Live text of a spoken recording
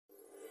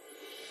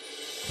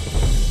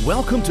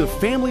Welcome to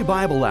Family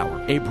Bible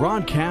Hour, a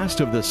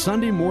broadcast of the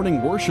Sunday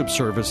morning worship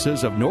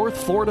services of North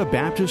Florida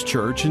Baptist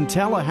Church in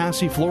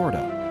Tallahassee, Florida.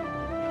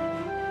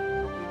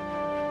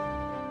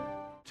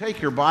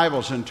 Take your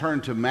Bibles and turn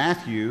to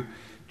Matthew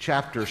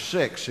chapter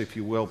 6, if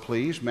you will,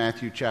 please.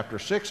 Matthew chapter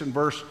 6 and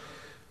verse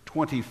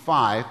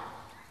 25.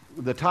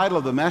 The title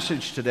of the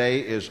message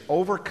today is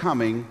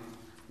Overcoming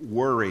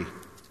Worry.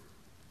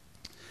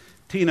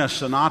 Tina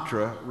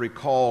Sinatra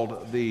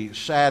recalled the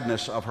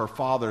sadness of her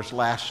father's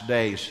last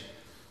days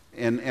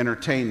in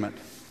entertainment.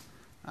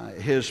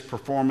 His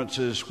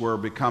performances were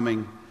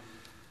becoming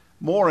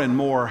more and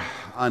more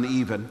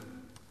uneven.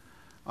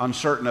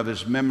 Uncertain of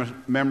his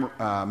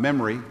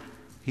memory,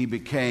 he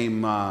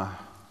became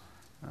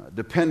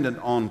dependent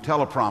on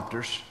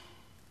teleprompters.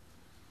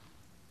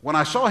 When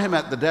I saw him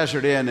at the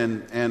Desert Inn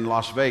in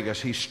Las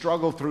Vegas, he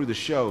struggled through the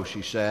show,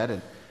 she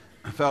said,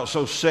 and felt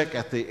so sick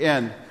at the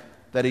end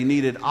that he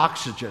needed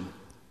oxygen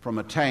from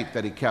a tank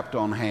that he kept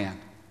on hand.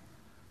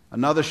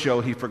 Another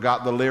show, he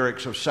forgot the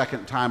lyrics of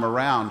Second Time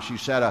Around. She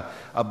said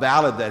a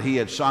ballad that he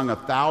had sung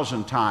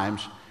 1,000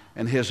 times,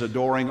 and his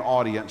adoring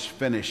audience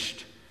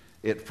finished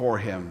it for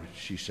him,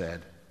 she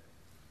said.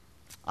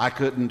 I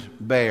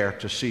couldn't bear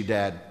to see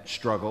Dad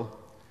struggle.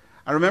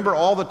 I remember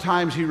all the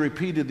times he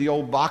repeated the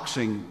old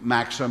boxing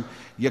maxim,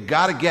 "You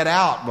got to get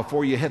out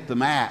before you hit the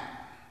mat,"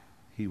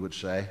 he would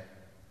say.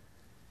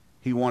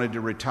 He wanted to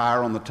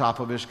retire on the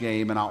top of his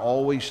game, and I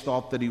always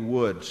thought that he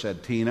would,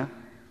 said Tina,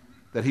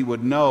 that he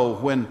would know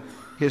when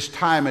his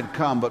time had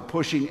come, but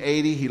pushing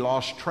 80, he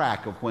lost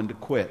track of when to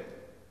quit.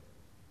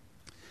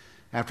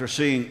 After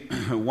seeing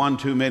one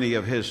too many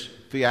of his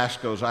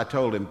fiascos, I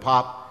told him,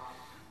 "Pop,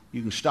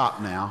 you can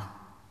stop now.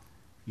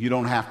 You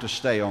don't have to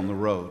stay on the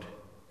road."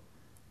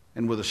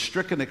 And with a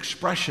stricken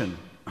expression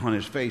on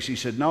his face, he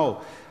said,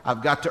 "No,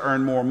 I've got to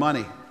earn more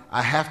money.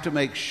 I have to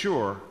make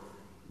sure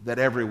that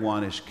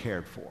everyone is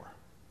cared for."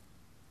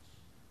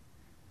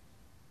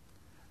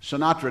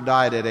 Sinatra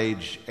died at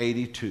age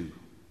 82,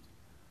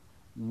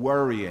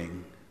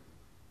 worrying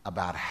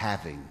about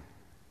having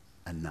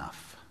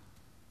enough.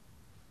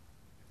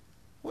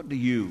 What do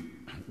you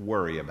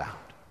worry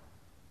about?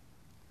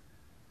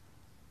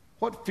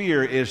 What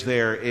fear is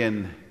there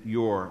in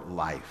your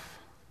life?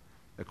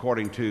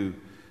 According to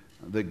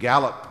the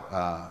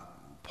Gallup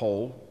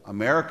poll,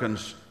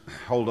 Americans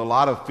hold a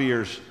lot of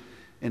fears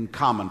in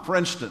common. For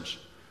instance,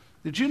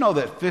 did you know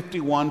that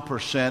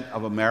 51%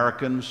 of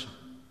Americans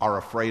are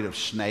afraid of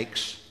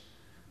snakes?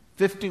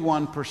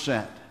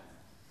 51%.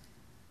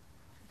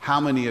 How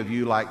many of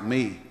you, like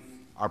me,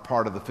 are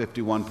part of the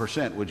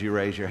 51%? Would you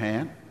raise your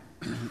hand?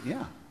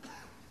 Yeah.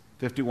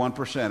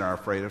 51% are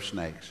afraid of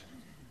snakes.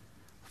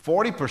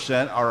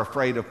 40% are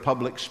afraid of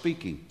public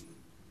speaking.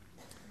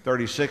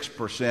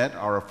 36%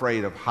 are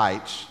afraid of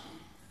heights.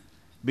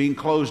 Being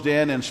closed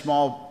in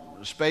small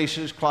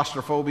spaces,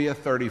 claustrophobia,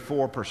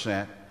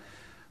 34%.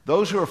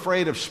 Those who are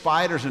afraid of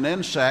spiders and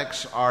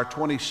insects are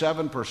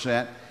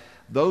 27%.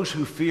 Those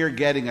who fear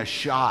getting a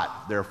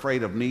shot, they're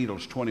afraid of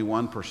needles,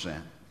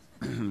 21%.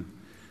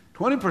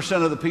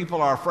 20% of the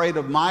people are afraid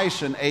of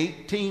mice, and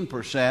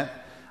 18%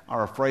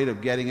 are afraid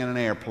of getting in an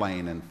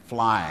airplane and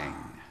flying.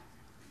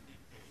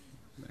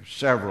 There's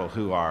several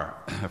who are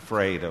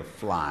afraid of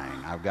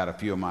flying. I've got a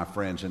few of my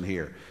friends in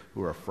here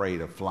who are afraid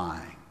of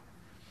flying.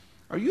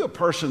 Are you a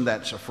person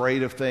that's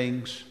afraid of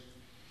things?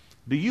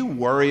 Do you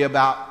worry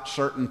about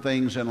certain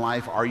things in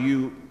life? Are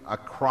you a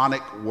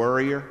chronic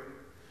worrier?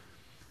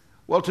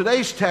 Well,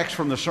 today's text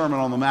from the Sermon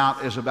on the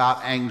Mount is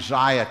about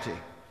anxiety.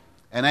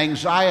 And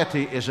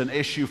anxiety is an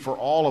issue for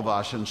all of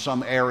us in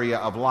some area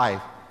of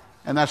life.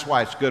 And that's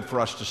why it's good for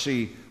us to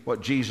see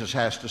what Jesus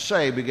has to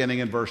say beginning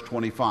in verse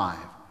 25.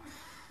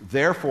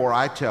 "Therefore,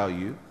 I tell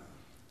you,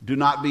 do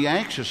not be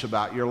anxious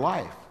about your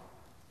life,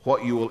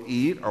 what you will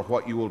eat or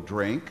what you will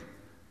drink,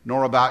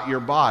 nor about your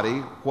body,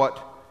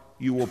 what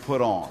you will put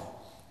on.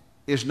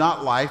 Is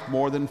not life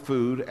more than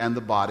food, and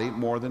the body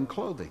more than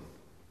clothing?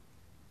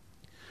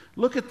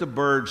 Look at the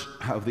birds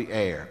of the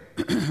air.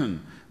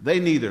 They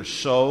neither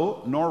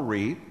sow nor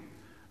reap,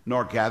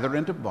 nor gather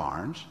into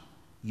barns,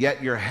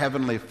 yet your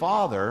heavenly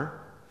Father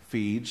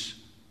feeds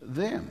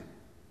them.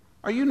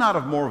 Are you not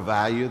of more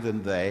value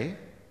than they?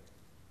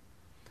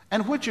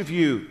 And which of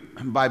you,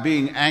 by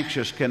being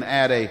anxious, can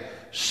add a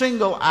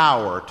single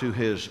hour to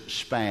his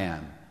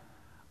span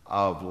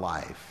of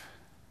life?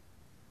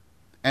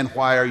 And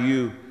why are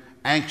you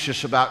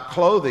anxious about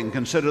clothing?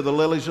 Consider the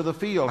lilies of the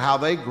field, how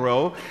they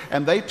grow,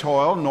 and they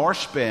toil nor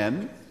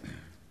spin.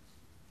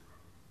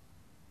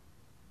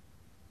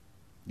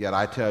 Yet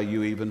I tell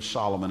you, even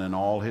Solomon in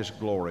all his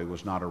glory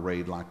was not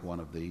arrayed like one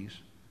of these.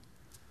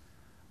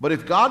 But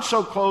if God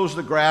so clothes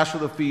the grass of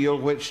the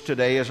field, which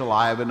today is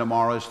alive and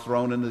tomorrow is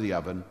thrown into the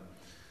oven,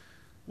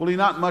 will he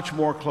not much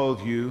more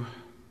clothe you?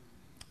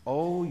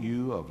 O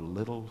you of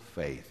little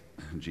faith,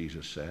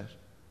 Jesus says.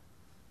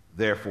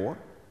 Therefore,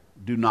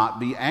 do not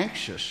be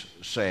anxious,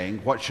 saying,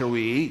 what shall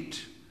we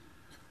eat?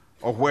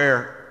 Or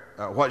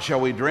what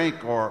shall we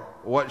drink? Or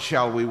what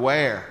shall we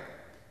wear?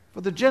 For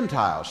the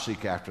Gentiles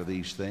seek after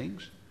these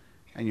things.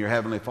 And your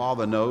heavenly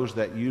Father knows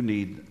that you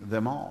need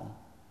them all.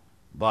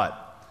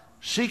 But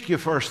seek ye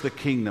first the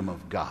kingdom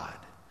of God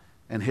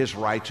and his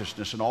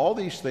righteousness, and all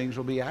these things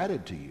will be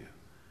added to you.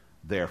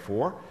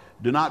 Therefore,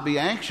 do not be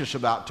anxious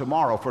about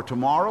tomorrow, for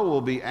tomorrow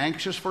will be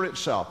anxious for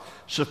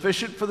itself.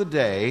 Sufficient for the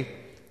day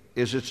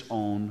is its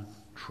own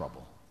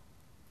trouble.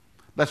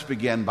 Let's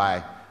begin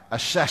by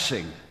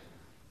assessing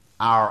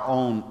our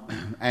own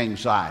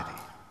anxiety.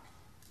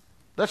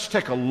 Let's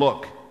take a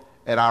look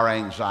at our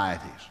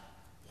anxieties.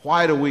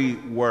 Why do we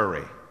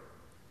worry?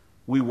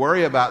 We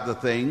worry about the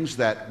things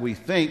that we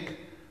think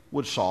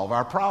would solve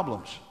our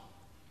problems.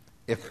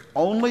 If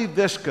only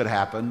this could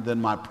happen,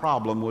 then my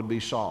problem would be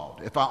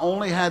solved. If I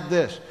only had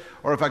this,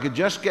 or if I could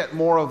just get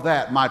more of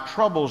that, my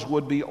troubles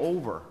would be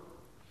over.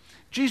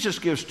 Jesus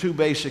gives two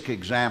basic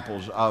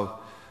examples of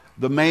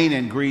the main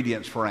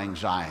ingredients for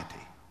anxiety.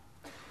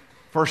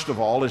 First of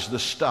all is the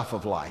stuff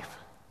of life.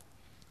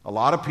 A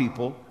lot of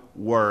people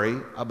worry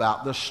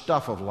about the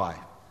stuff of life.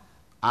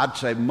 I'd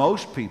say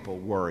most people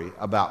worry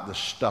about the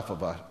stuff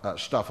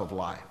of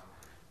life.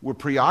 We're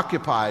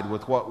preoccupied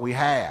with what we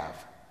have,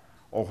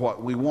 or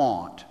what we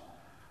want,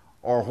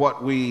 or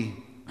what we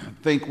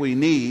think we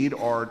need,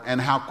 and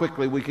how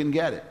quickly we can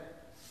get it.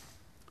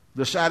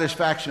 The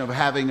satisfaction of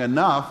having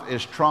enough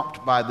is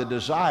trumped by the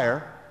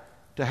desire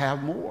to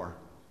have more.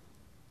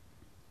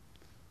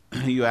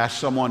 You ask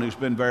someone who's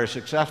been very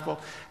successful,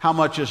 how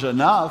much is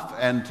enough?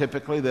 And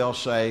typically they'll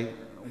say,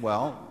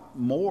 well,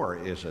 more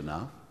is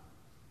enough.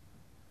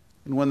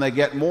 And when they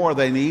get more,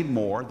 they need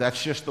more.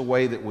 That's just the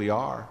way that we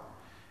are.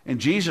 In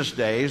Jesus'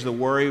 days, the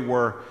worry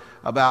were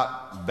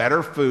about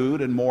better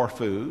food and more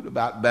food,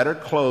 about better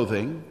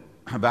clothing,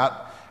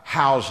 about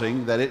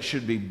housing, that it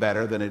should be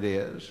better than it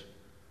is.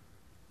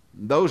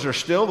 Those are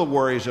still the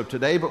worries of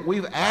today, but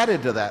we've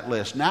added to that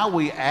list. Now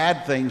we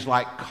add things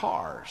like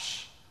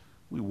cars.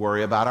 We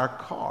worry about our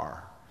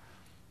car.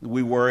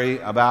 We worry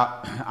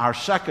about our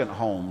second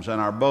homes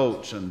and our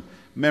boats and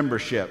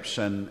memberships,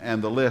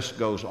 and the list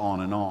goes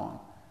on and on.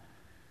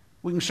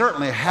 We can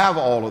certainly have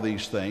all of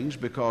these things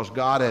because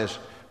God has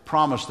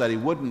promised that he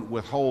wouldn't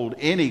withhold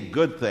any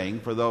good thing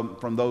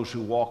from those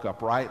who walk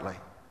uprightly.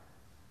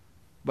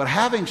 But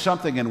having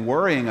something and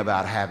worrying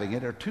about having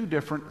it are two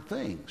different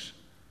things.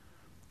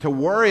 To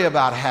worry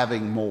about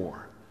having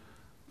more,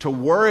 to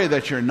worry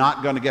that you're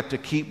not going to get to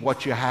keep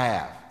what you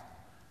have,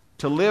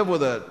 to live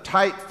with a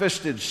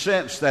tight-fisted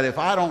sense that if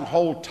I don't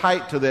hold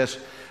tight to this,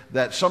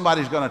 that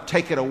somebody's going to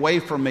take it away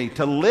from me.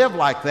 To live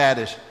like that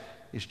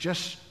is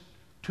just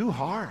too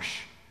harsh.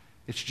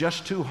 It's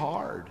just too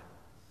hard.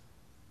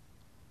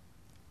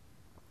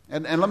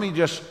 And let me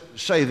just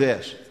say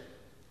this.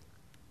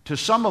 To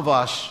some of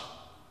us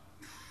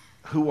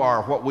who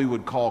are what we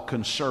would call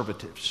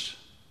conservatives,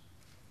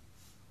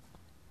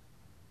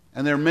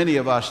 and there are many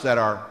of us that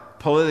are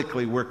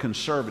politically, we're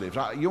conservatives.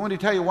 You want me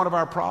to tell you one of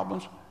our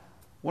problems?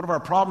 One of our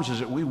problems is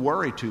that we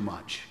worry too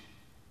much.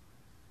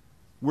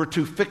 We're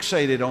too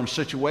fixated on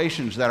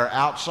situations that are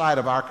outside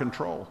of our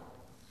control.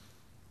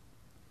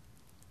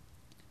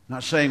 I'm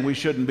not saying we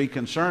shouldn't be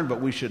concerned, but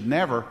we should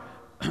never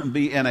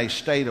be in a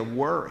state of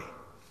worry.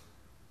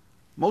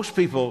 Most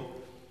people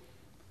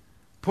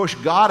push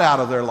God out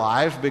of their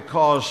lives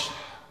because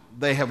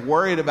they have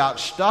worried about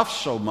stuff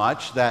so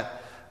much that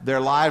their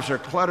lives are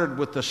cluttered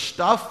with the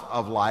stuff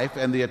of life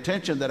and the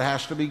attention that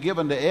has to be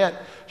given to it,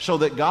 so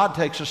that God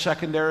takes a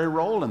secondary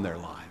role in their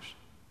lives.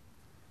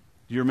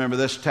 Do you remember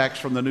this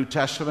text from the New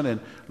Testament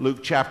in Luke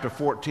chapter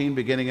 14,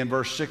 beginning in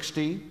verse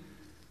 16?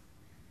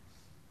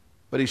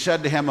 But he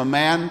said to him, a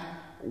man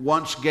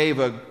once gave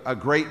a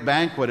great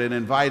banquet and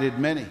invited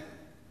many.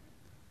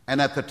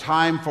 And at the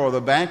time for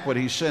the banquet,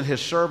 he sent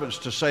his servants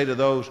to say to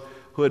those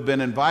who had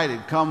been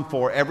invited, come,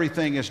 for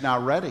everything is now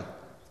ready.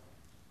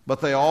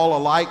 But they all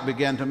alike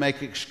began to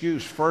make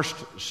excuse. First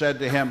said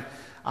to him,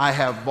 I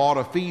have bought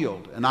a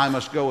field, and I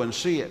must go and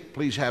see it.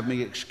 Please have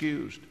me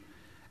excused.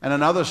 And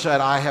another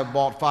said, I have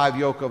bought 5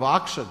 yoke of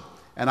oxen,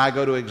 and I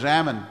go to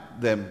examine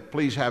them.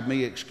 Please have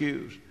me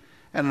excused.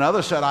 And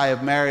another said, I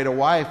have married a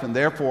wife, and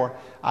therefore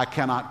I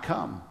cannot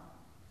come.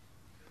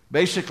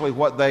 Basically,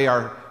 what they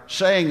are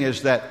saying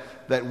is that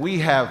we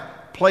have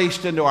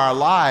placed into our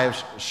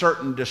lives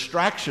certain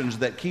distractions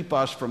that keep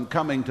us from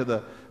coming to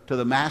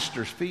the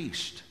Master's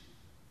feast.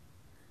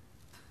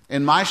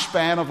 In my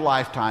span of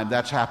lifetime,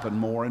 that's happened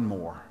more and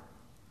more.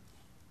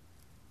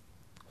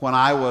 When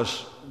I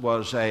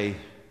was a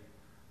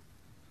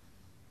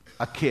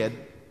kid,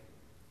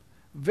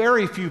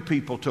 very few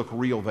people took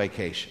real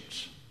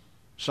vacations.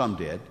 Some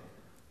did,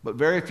 but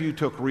very few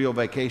took real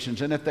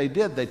vacations, and if they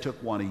did, they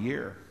took one a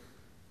year.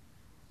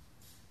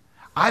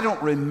 I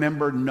don't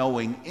remember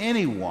knowing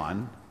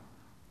anyone,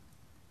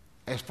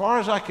 as far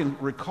as I can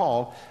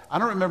recall, I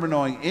don't remember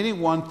knowing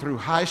anyone through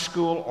high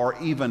school or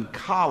even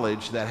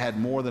college that had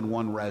more than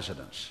one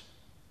residence.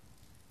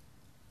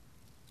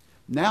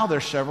 Now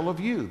there's several of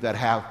you that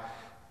have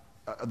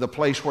the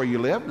place where you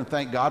live, and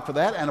thank God for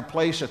that, and a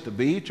place at the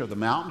beach or the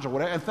mountains or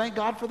whatever, and thank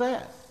God for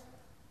that.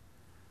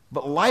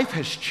 But life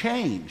has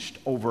changed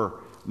over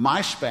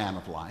my span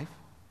of life.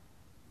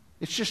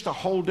 It's just a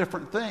whole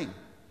different thing.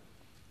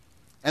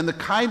 and the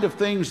kind of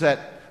things that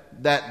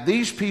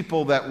these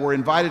people that were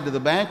invited to the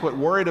banquet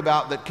worried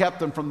about that kept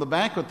them from the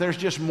banquet, there's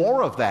just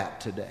more of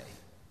that today.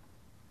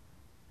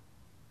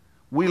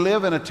 We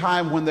live in a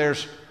time when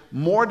there's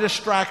more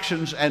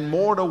distractions and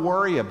more to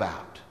worry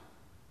about.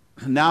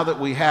 Now that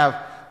we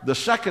have the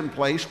second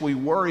place, we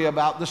worry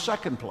about the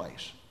second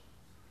place.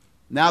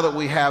 Now that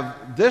we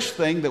have this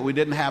thing that we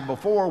didn't have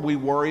before, we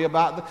worry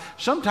about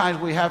sometimes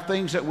we have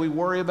things that we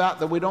worry about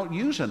that we don't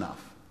use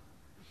enough.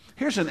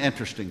 Here's an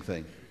interesting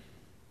thing.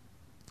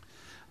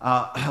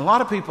 A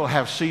lot of people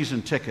have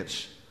season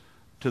tickets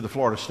to the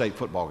Florida State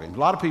football games. A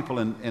lot of people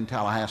in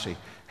Tallahassee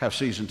have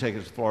season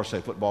tickets to Florida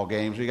State football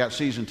games. You got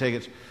season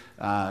tickets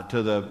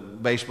to the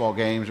baseball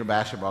games or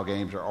basketball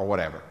games or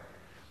whatever.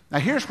 Now,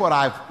 here's what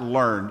I've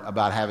learned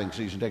about having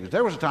season tickets.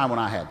 There was a time when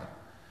I had them.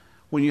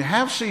 When you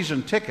have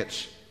season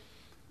tickets,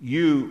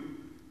 you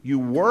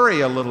worry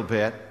a little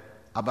bit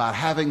about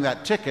having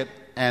that ticket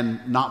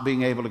and not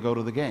being able to go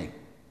to the game.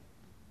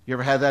 You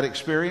ever had that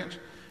experience?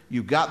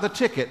 You got the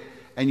ticket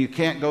and you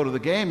can't go to the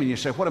game, and you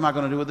say, what am I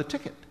going to do with the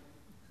ticket?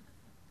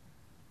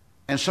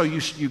 And so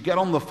you get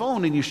on the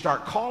phone and you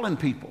start calling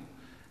people.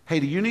 Hey,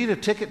 do you need a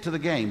ticket to the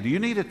game? Do you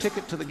need a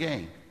ticket to the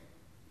game?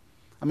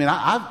 I mean,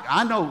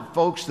 I know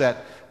folks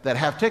that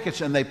have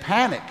tickets and they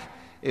panic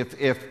if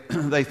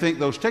they think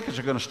those tickets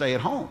are going to stay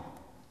at home.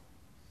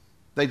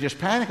 They just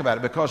panic about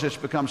it because it's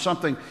become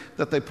something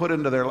that they put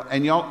into their life.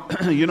 And y'all,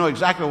 you know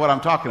exactly what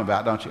I'm talking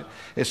about, don't you?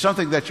 It's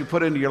something that you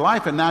put into your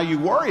life and now you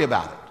worry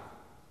about it.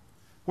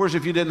 Whereas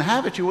if you didn't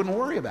have it, you wouldn't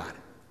worry about it.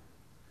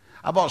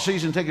 I bought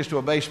season tickets to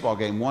a baseball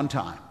game one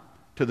time,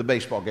 to the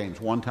baseball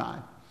games one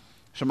time.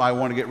 Somebody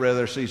wanted to get rid of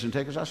their season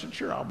tickets. I said,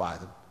 sure, I'll buy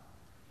them.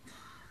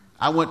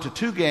 I went to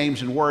 2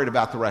 games and worried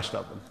about the rest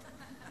of them.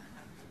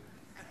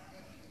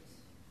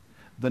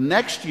 The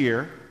next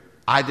year,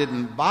 I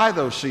didn't buy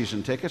those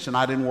season tickets, and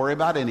I didn't worry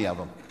about any of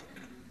them.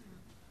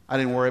 I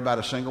didn't worry about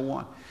a single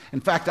one.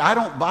 In fact, I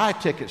don't buy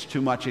tickets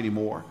too much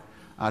anymore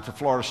to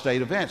Florida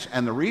State events.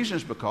 And the reason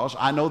is because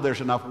I know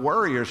there's enough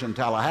worriers in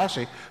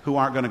Tallahassee who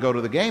aren't going to go to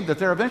the game that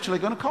they're eventually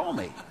going to call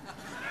me.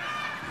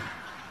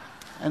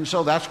 And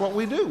so that's what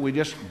we do. We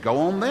just go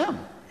on them.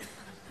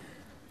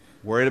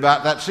 Worried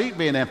about that seat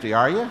being empty,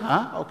 are you?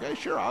 Huh? Okay,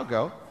 sure, I'll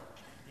go.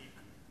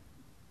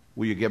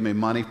 Will you give me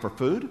money for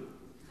food?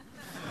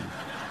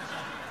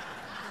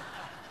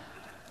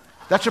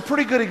 That's a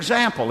pretty good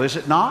example, is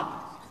it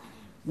not?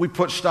 We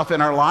put stuff in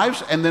our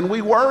lives and then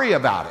we worry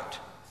about it.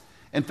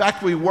 In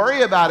fact, we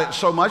worry about it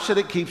so much that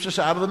it keeps us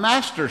out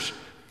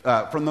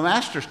of from the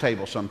master's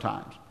table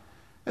sometimes.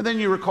 And then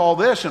you recall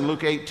this in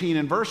Luke 18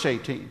 and verse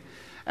 18.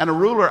 And a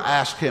ruler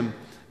asked him,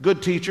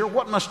 good teacher,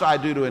 what must I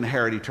do to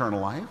inherit eternal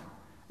life?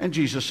 And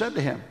Jesus said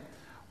to him,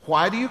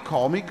 why do you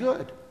call me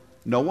good?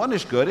 No one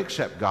is good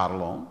except God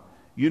alone.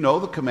 You know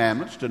the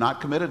commandments. Do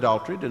not commit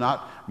adultery. Do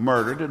not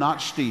murder. Do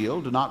not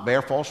steal. Do not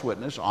bear false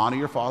witness. Honor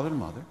your father and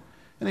mother.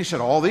 And he said,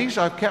 all these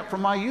I've kept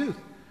from my youth.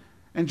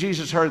 And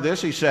Jesus heard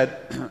this. He said,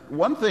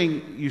 one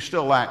thing you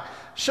still lack.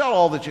 Sell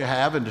all that you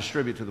have and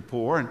distribute to the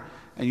poor,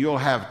 and you'll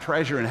have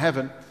treasure in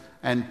heaven,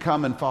 and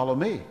come and follow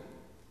me.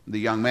 The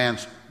young man,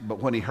 but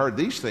when he heard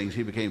these things,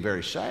 he became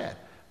very sad,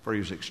 for he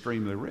was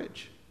extremely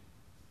rich.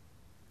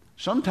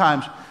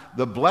 Sometimes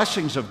the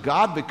blessings of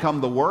God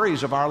become the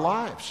worries of our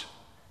lives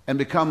and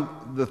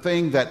become the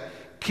thing that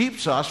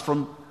keeps us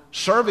from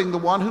serving the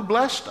one who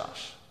blessed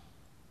us.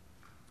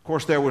 Of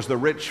course, there was the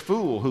rich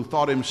fool who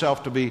thought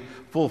himself to be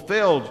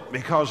fulfilled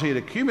because he had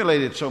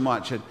accumulated so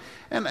much.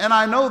 And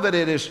I know that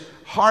it is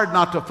hard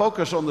not to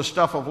focus on the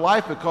stuff of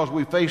life because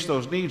we face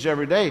those needs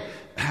every day.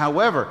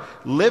 However,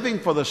 living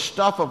for the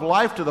stuff of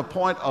life to the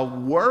point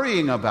of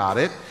worrying about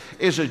it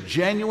is a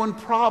genuine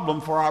problem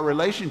for our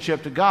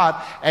relationship to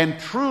God and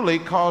truly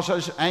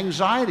causes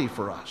anxiety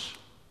for us.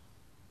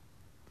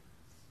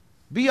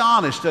 Be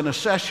honest and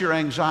assess your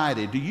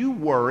anxiety. Do you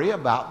worry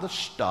about the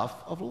stuff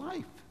of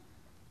life?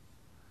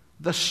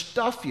 The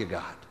stuff you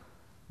got.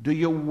 Do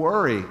you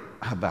worry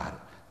about it?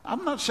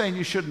 I'm not saying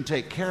you shouldn't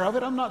take care of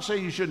it. I'm not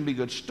saying you shouldn't be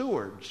good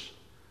stewards.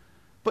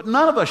 But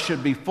none of us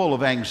should be full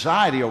of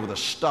anxiety over the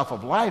stuff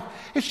of life.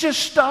 It's just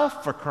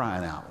stuff, for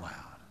crying out loud.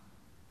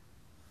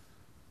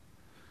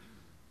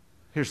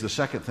 Here's the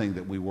second thing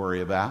that we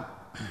worry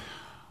about.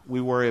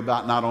 We worry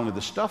about not only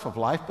the stuff of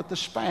life, but the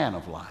span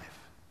of life.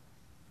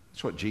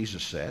 That's what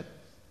Jesus said.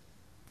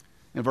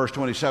 In verse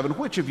 27,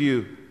 which of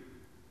you,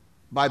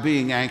 by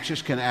being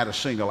anxious, can add a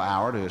single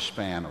hour to his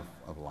span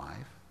of life?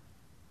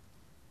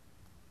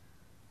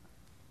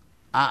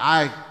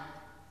 I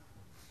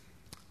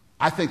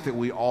think that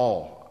we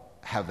all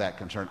have that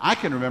concern. I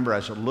can remember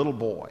as a little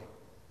boy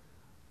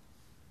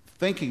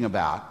thinking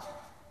about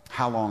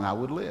how long I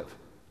would live.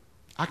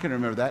 I can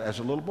remember that as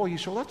a little boy. You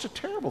say, well, that's a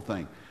terrible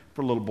thing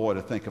for a little boy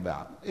to think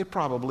about. It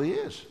probably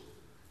is.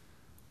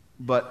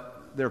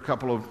 But there are a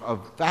couple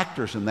of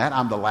factors in that.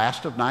 I'm the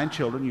last of 9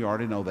 children. You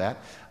already know that.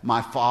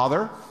 My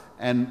father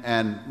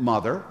and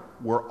mother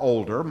were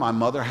older. My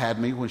mother had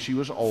me when she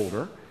was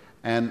older.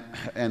 And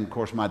of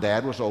course, my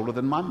dad was older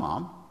than my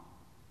mom.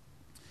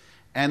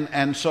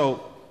 And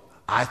so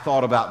I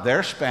thought about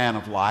their span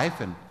of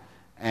life,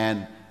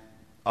 And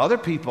other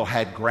people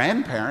had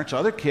grandparents.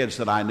 Other kids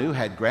that I knew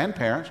had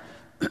grandparents.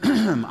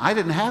 I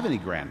didn't have any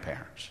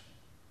grandparents.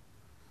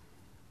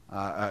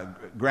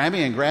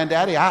 Grammy and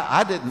Granddaddy,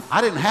 I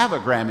didn't have a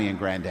Grammy and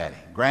Granddaddy.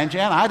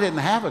 Grandjan, I didn't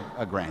have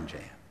a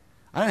Grandjan.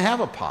 I didn't have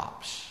a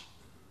Pops.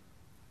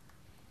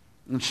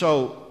 And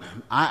so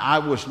I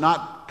was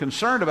not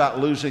concerned about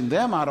losing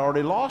them. I'd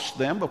already lost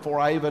them before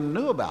I even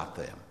knew about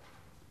them.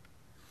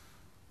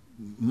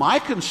 My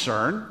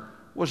concern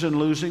was in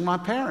losing my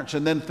parents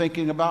and then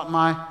thinking about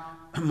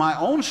my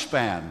own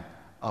span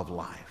of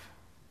life.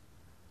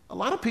 A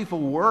lot of people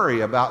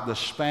worry about the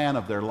span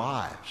of their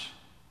lives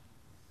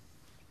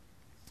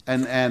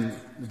and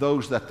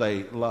those that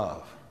they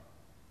love.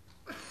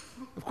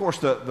 Of course,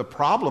 the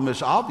problem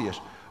is obvious.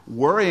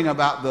 Worrying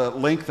about the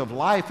length of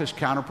life is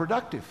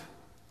counterproductive.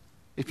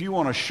 If you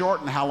want to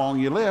shorten how long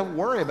you live,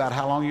 worry about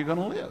how long you're going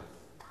to live.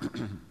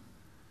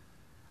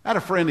 I had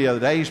a friend the other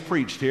day. He's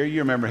preached here. You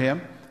remember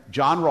him?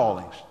 John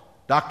Rawlings.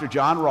 Dr.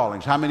 John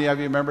Rawlings. How many of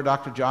you remember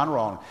Dr. John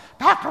Rawlings?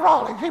 Dr.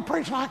 Rawlings, he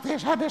preached like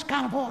this, had this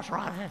kind of voice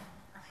right here.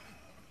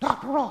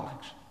 Dr.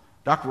 Rawlings.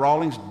 Dr.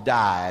 Rawlings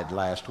died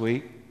last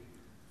week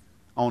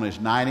on his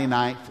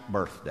 99th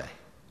birthday.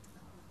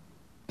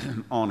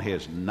 On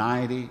his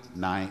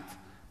 99th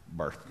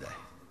birthday.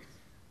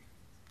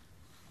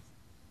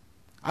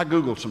 I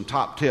Googled some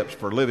top tips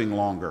for living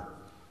longer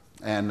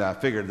and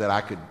figured that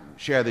I could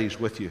share these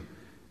with you.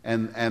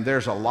 And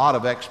there's a lot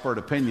of expert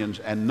opinions,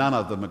 and none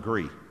of them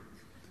agree.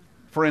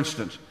 For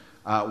instance,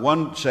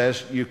 one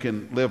says you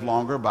can live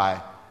longer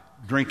by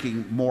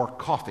drinking more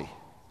coffee.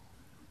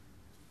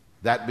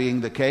 That being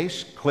the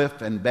case,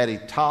 Cliff and Betty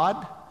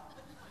Todd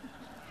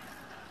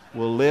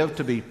will live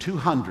to be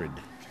 200.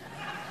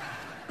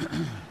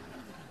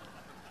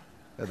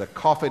 They're the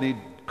coffee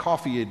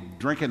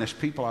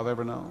drinkingest people I've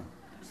ever known.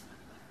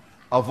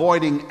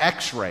 Avoiding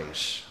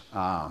X-rays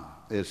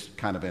is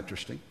kind of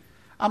interesting.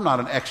 I'm not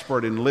an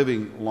expert in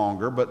living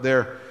longer, but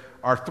there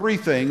are three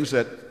things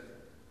that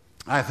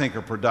I think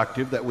are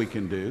productive that we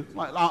can do.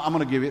 I'm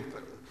going to give you,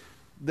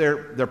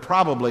 they're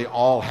probably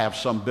all have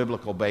some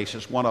biblical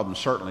basis. One of them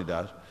certainly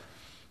does.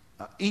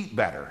 Eat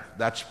better.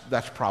 That's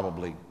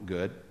probably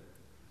good.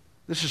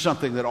 This is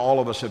something that all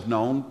of us have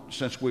known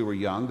since we were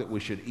young, that we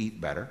should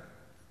eat better.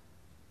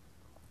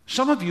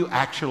 Some of you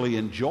actually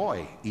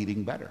enjoy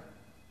eating better.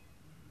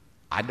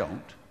 I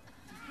don't.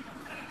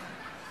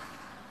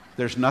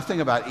 There's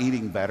nothing about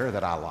eating better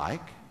that I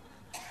like.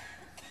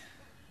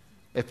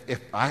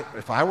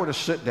 If I were to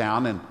sit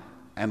down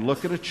and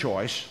look at a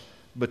choice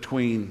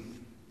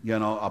between,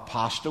 a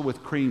pasta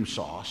with cream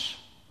sauce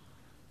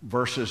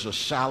versus a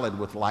salad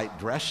with light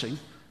dressing,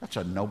 that's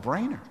a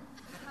no-brainer.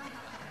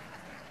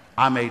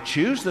 I may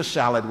choose the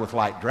salad with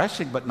light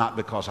dressing, but not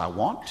because I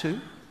want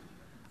to.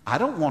 I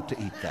don't want to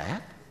eat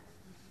that.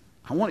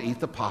 I want to eat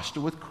the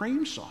pasta with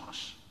cream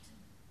sauce.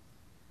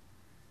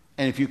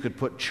 And if you could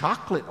put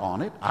chocolate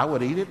on it, I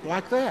would eat it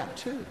like that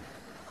too.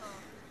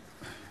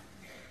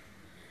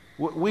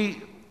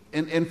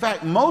 In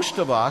fact, most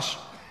of us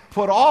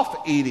put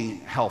off eating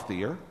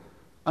healthier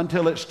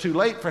until it's too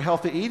late for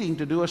healthy eating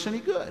to do us any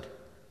good.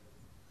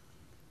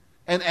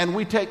 And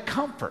we take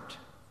comfort,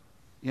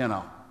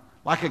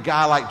 like a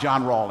guy like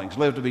John Rawlings,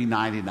 lived to be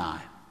 99.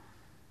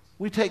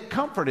 We take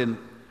comfort in,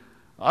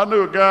 I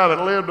knew a guy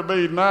that lived to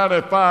be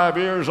 95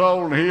 years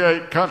old and he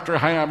ate country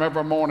ham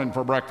every morning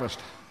for breakfast.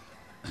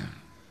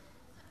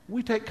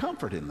 We take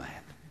comfort in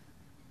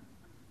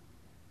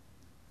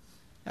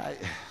that.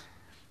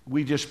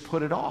 We just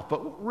put it off.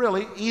 But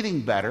really,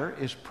 eating better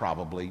is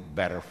probably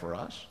better for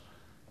us.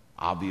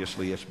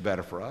 Obviously, it's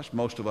better for us.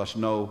 Most of us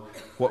know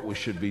what we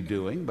should be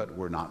doing, but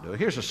we're not doing it.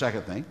 Here's the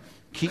second thing.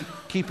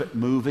 Keep it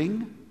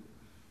moving.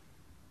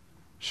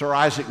 Sir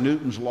Isaac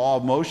Newton's law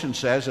of motion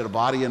says that a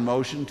body in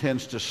motion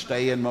tends to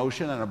stay in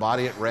motion and a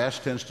body at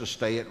rest tends to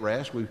stay at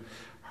rest. We've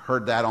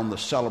heard that on the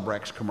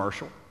Celebrex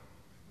commercial.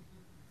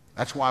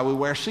 That's why we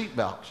wear seat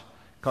belts,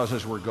 because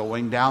as we're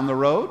going down the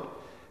road,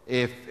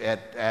 if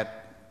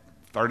at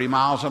 30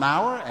 miles an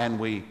hour and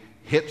we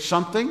hit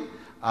something,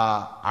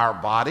 our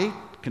body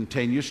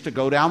continues to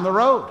go down the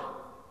road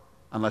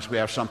unless we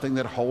have something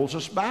that holds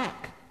us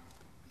back.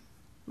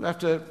 We have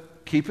to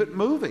keep it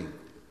moving.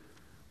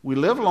 We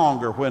live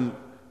longer when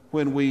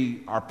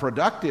we are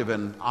productive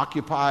and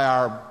occupy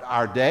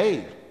our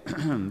day.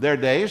 There are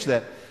days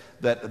that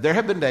there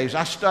have been days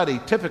I study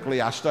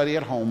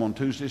at home on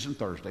Tuesdays and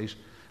Thursdays.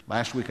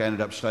 Last week I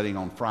ended up studying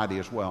on Friday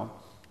as well.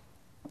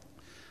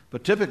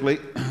 But typically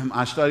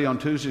I study on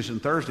Tuesdays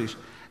and Thursdays,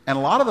 and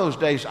a lot of those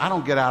days I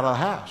don't get out of the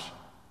house.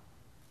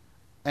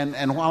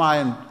 And while I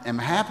am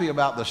happy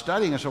about the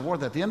studying and so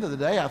forth, at the end of the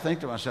day I think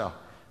to myself,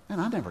 man,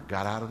 I never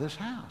got out of this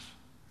house.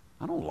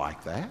 I don't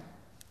like that.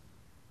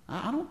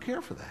 I don't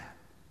care for that.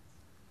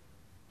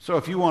 So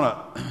if you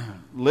want to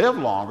live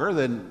longer,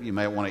 then you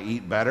may want to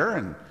eat better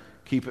and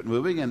keep it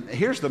moving. And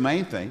here's the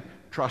main thing,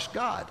 trust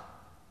God.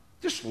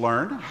 Just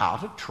learn how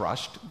to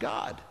trust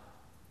God.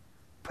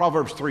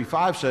 Proverbs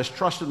 3:5 says,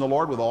 trust in the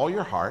Lord with all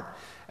your heart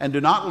and do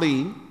not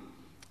lean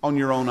on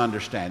your own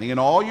understanding. In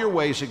all your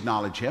ways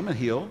acknowledge Him and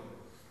He'll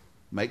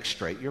make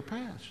straight your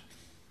paths.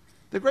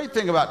 The great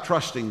thing about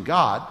trusting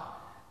God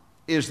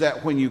is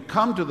that when you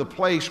come to the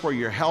place where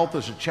your health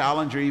is a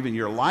challenge or even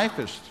your life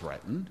is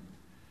threatened,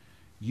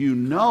 you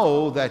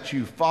know that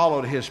you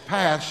followed his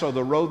path, so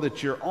the road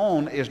that you're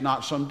on is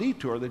not some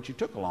detour that you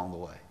took along the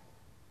way.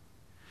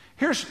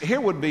 Here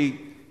would be,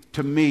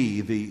 to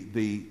me,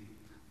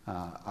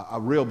 a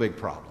real big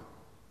problem.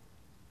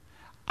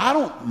 I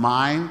don't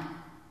mind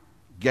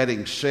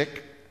getting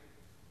sick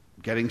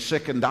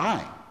and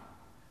dying,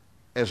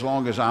 as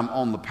long as I'm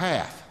on the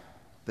path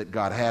that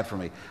God had for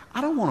me.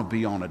 I don't want to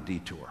be on a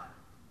detour.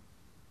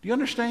 Do you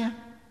understand?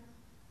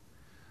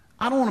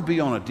 I don't want to be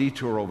on a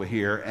detour over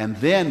here and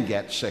then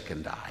get sick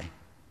and die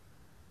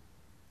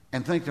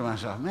and think to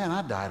myself, man,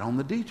 I died on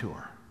the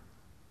detour.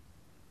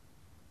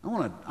 I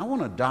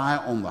want to die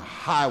on the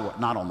highway,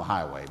 not on the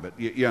highway, but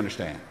you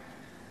understand,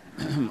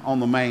 on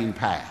the main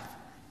path.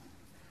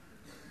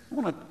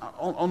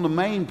 On the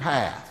main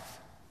path.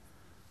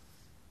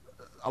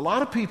 A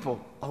lot of people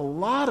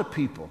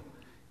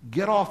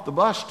get off the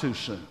bus too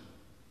soon.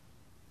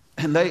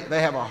 And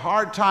they have a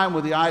hard time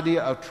with the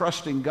idea of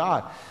trusting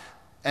God.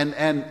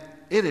 And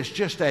it is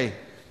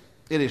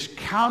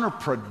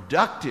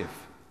counterproductive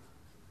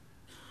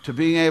to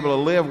being able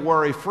to live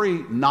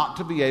worry-free not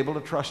to be able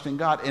to trust in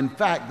God. In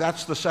fact,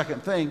 that's the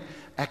second thing.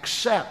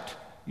 Accept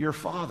your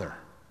Father.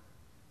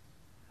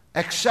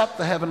 Accept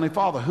the Heavenly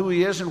Father, who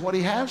he is and what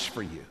he has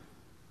for you.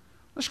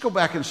 Let's go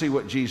back and see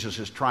what Jesus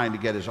is trying to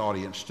get his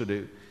audience to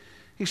do.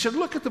 He said,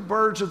 look at the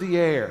birds of the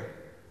air.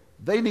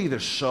 They neither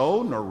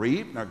sow nor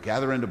reap nor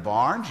gather into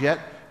barns, yet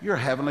your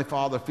Heavenly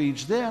Father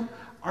feeds them.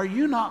 Are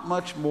you not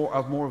much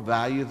more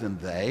value than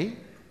they?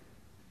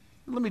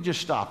 Let me just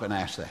stop and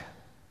ask that.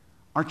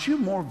 Aren't you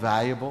more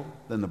valuable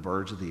than the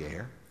birds of the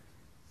air?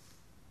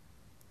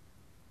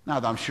 Now,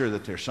 I'm sure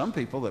that there's some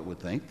people that would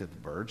think that the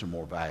birds are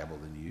more valuable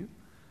than you,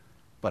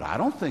 but I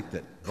don't think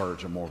that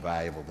birds are more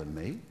valuable than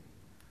me.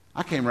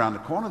 I came around the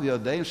corner the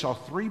other day and saw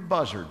 3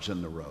 buzzards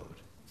in the road.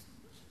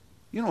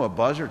 You know, a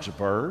buzzard's a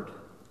bird.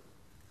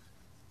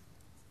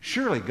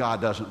 Surely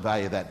God doesn't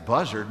value that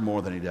buzzard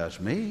more than he does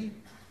me.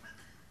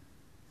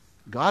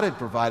 God had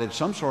provided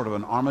some sort of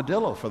an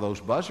armadillo for those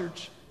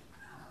buzzards.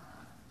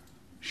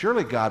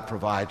 Surely God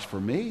provides for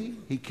me.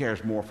 He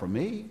cares more for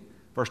me.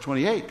 Verse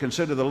 28,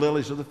 consider the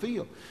lilies of the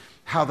field,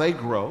 how they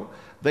grow.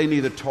 They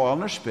neither toil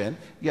nor spin.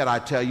 Yet I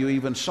tell you,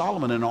 even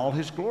Solomon in all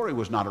his glory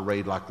was not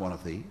arrayed like one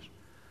of these.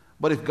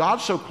 But if God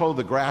so clothe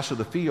the grass of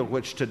the field,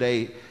 which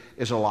today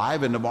is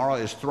alive and tomorrow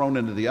is thrown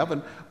into the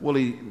oven, will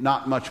he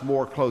not much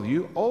more clothe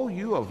you? O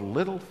you of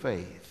little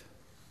faith.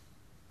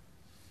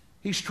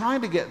 He's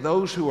trying to get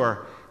those who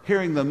are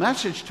hearing the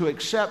message to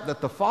accept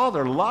that the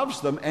Father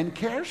loves them and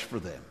cares for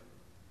them.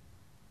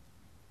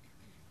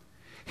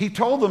 He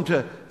told them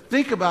to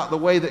think about the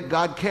way that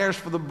God cares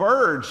for the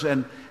birds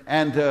and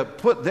to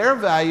put their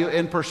value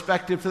in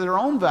perspective to their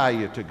own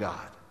value to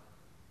God.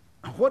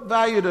 What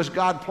value does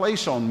God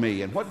place on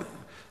me, and what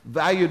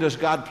value does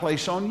God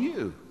place on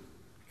you?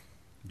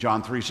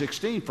 John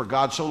 3:16, for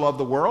God so loved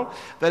the world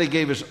that he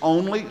gave his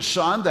only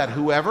Son, that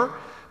whoever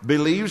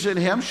believes in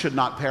him should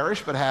not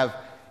perish but have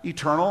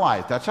eternal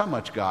life. That's how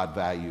much God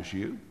values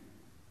you.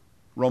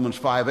 Romans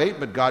 5:8,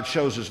 but God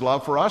shows his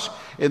love for us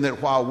in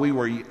that while we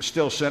were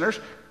still sinners,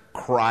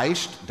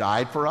 Christ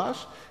died for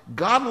us.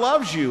 God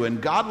loves you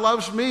and God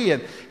loves me,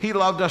 and he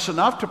loved us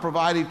enough to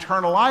provide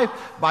eternal life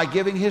by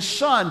giving his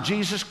Son,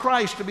 Jesus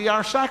Christ, to be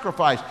our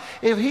sacrifice.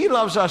 If he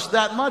loves us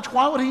that much,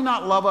 why would he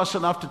not love us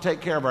enough to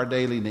take care of our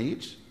daily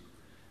needs?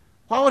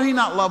 Why would he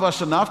not love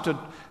us enough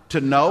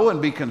to know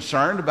and be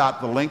concerned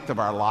about the length of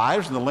our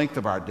lives and the length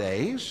of our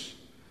days?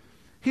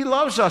 He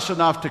loves us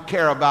enough to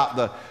care about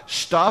the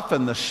stuff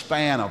and the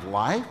span of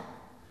life.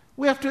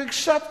 We have to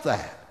accept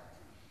that.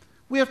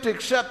 We have to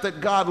accept that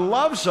God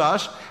loves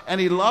us,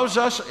 and he loves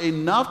us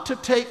enough to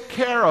take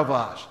care of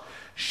us.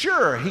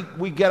 Sure,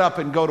 we get up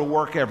and go to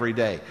work every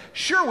day.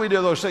 Sure, we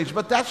do those things,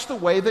 but that's the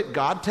way that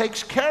God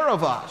takes care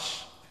of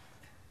us.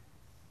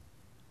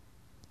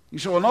 You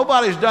say, well,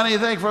 nobody's done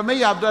anything for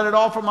me. I've done it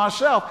all for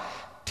myself.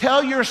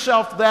 Tell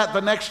yourself that the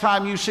next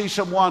time you see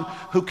someone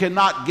who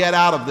cannot get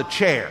out of the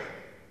chair.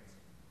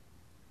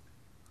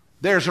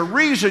 There's a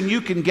reason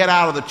you can get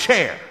out of the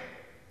chair.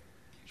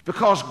 It's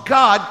because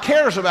God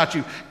cares about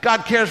you.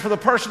 God cares for the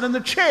person in the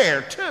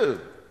chair, too.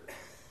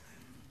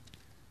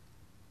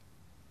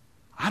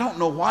 I don't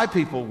know why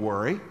people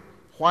worry,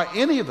 why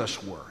any of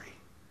us worry.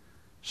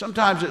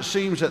 Sometimes it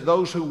seems that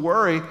those who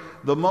worry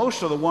the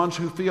most are the ones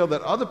who feel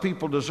that other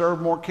people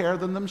deserve more care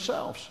than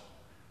themselves.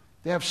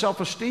 They have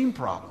self-esteem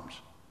problems.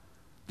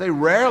 They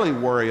rarely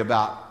worry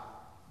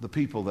about the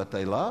people that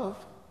they love.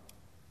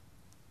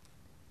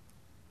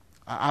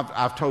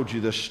 I've told you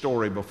this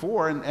story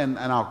before, and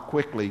I'll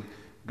quickly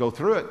go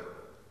through it.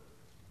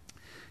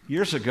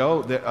 Years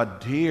ago, a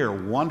dear,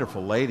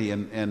 wonderful lady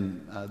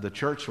in the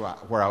church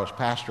where I was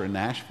pastor in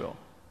Nashville,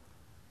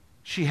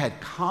 she had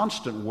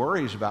constant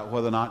worries about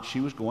whether or not she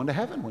was going to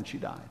heaven when she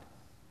died.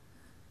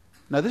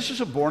 Now, this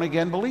is a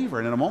born-again believer,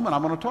 and in a moment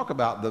I'm going to talk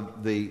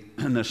about the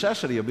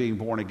necessity of being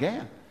born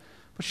again.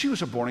 But she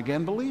was a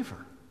born-again believer.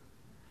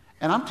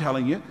 And I'm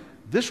telling you,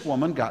 this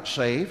woman got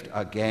saved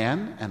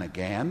again and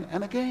again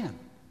and again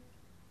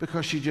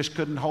because she just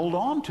couldn't hold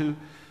on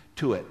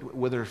to it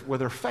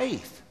with her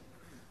faith.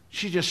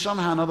 She just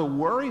somehow or another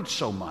worried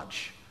so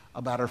much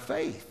about her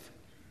faith.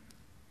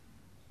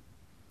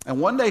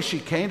 And one day she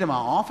came to my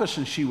office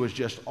and she was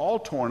just all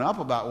torn up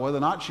about whether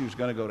or not she was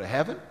going to go to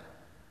heaven.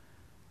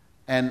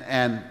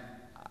 And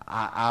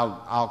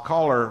I'll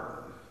call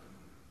her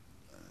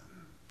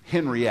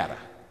Henrietta.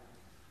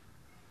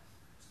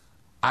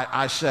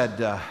 I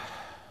said,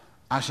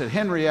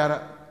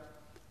 Henrietta,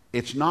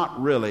 it's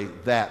not really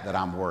that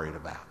I'm worried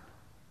about.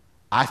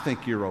 I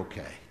think you're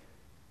okay.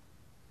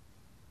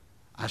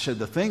 I said,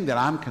 the thing that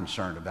I'm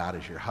concerned about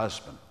is your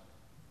husband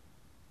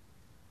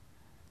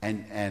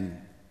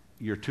and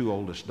your two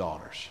oldest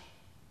daughters.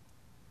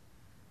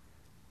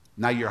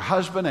 Now, your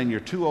husband and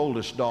your two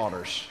oldest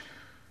daughters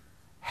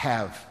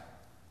have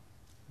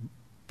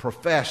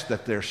professed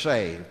that they're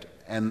saved,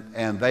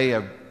 and they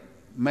have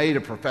made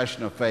a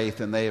profession of faith,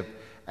 and they have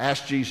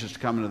asked Jesus to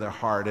come into their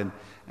heart, and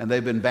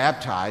they've been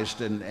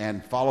baptized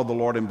and followed the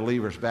Lord in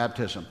believers'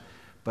 baptism.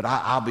 But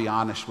I'll be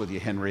honest with you,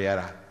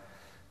 Henrietta,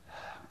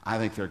 I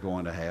think they're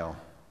going to hell.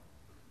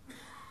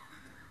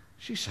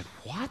 She said,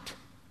 what?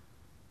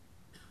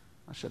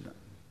 I said,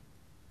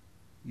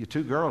 your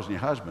two girls and your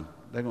husband,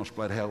 they're going to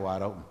split hell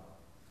wide open.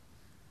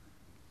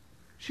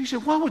 She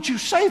said, why would you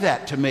say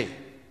that to me?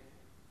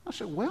 I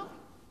said, well,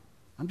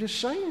 I'm just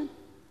saying.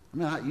 I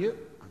mean,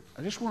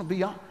 I just want to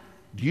be honest.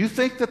 Do you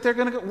think that they're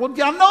going to go? Well,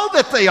 I know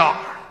that they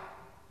are.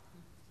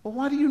 Well,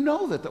 why do you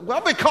know that?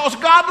 Well, because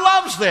God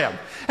loves them,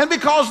 and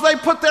because they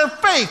put their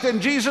faith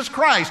in Jesus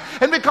Christ,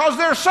 and because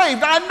they're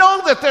saved. I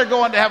know that they're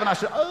going to heaven. I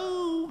said,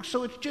 oh,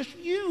 so it's just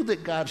you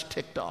that God's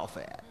ticked off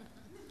at.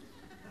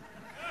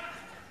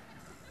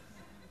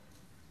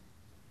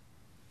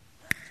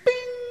 Bing!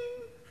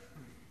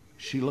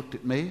 She looked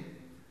at me.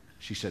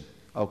 She said,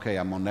 okay,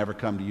 I'm going to never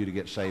come to you to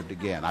get saved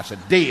again. I said,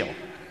 deal.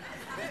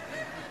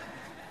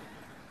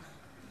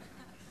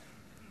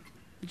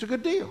 It's a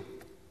good deal.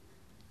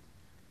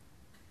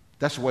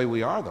 That's the way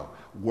we are, though.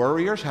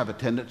 Worriers have a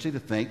tendency to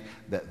think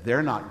that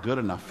they're not good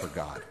enough for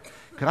God.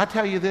 Can I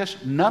tell you this?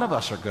 None of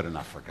us are good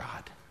enough for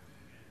God.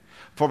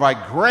 For by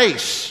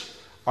grace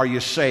are you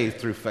saved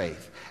through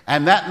faith,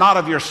 and that not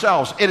of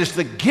yourselves. It is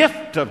the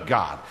gift of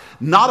God,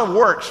 not of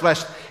works,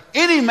 lest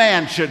any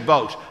man should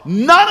boast.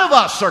 None of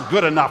us are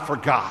good enough for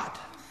God.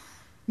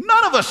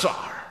 None of us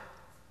are.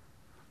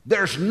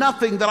 There's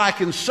nothing that I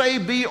can say,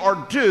 be,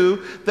 or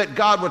do that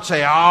God would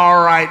say, all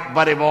right,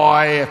 buddy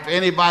boy, if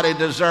anybody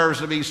deserves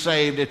to be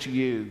saved, it's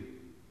you.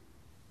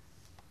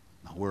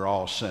 No, we're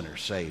all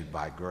sinners saved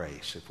by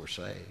grace if we're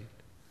saved.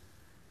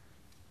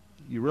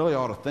 You really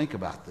ought to think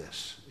about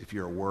this if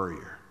you're a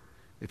worrier,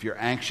 if you're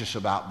anxious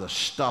about the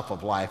stuff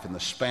of life and the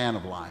span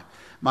of life.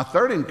 My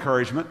third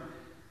encouragement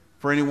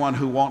for anyone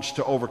who wants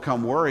to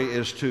overcome worry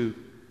is to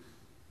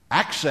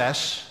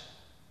access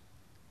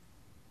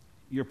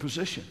your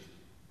position.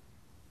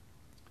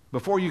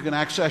 Before you can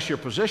access your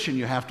position,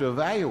 you have to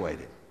evaluate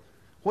it.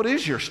 What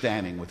is your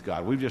standing with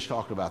God? We've just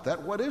talked about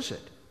that. What is it?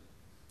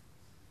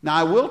 Now,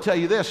 I will tell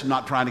you this. I'm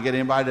not trying to get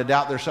anybody to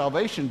doubt their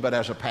salvation, but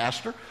as a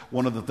pastor,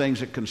 one of the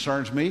things that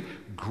concerns me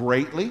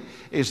greatly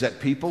is that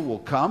people will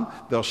come,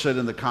 they'll sit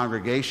in the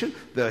congregation,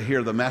 they'll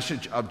hear the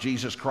message of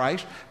Jesus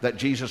Christ, that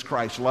Jesus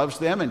Christ loves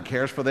them and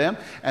cares for them,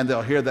 and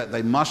they'll hear that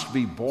they must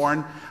be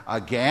born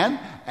again,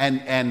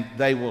 and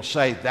they will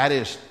say, that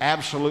is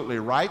absolutely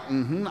right,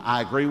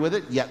 I agree with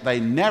it, yet they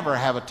never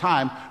have a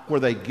time where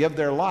they give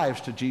their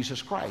lives to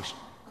Jesus Christ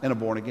in a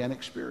born-again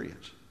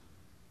experience.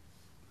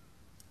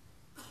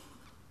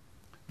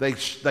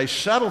 They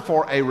settle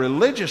for a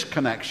religious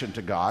connection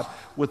to God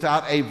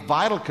without a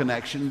vital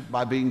connection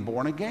by being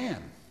born again.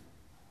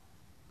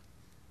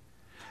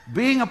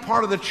 Being a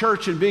part of the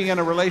church and being in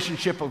a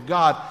relationship with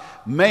God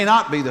may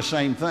not be the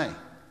same thing.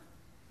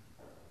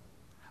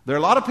 There are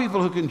a lot of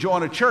people who can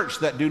join a church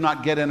that do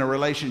not get in a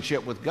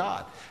relationship with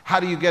God. How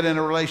do you get in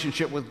a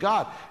relationship with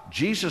God?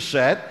 Jesus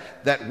said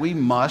that we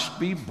must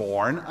be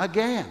born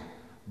again.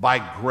 By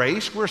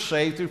grace, we're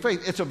saved through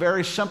faith. It's a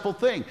very simple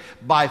thing.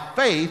 By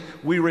faith,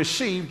 we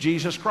receive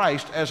Jesus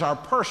Christ as our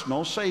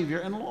personal Savior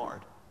and Lord.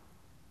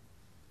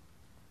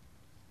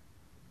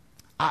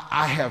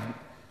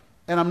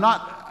 I'm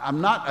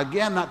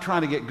not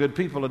trying to get good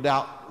people to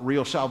doubt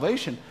real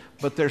salvation,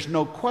 but there's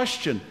no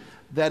question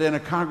that in a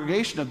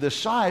congregation of this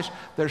size,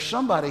 there's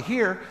somebody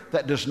here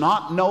that does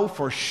not know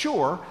for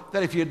sure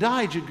that if you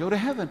died, you'd go to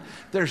heaven.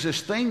 There's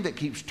this thing that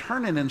keeps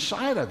turning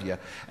inside of you,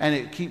 and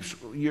it keeps,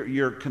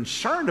 you're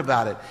concerned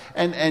about it,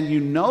 and you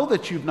know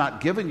that you've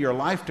not given your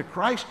life to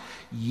Christ,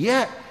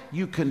 yet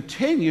you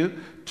continue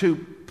to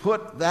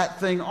put that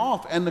thing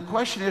off. And the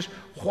question is,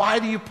 why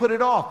do you put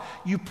it off?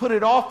 You put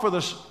it off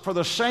for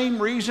the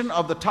same reason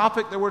of the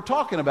topic that we're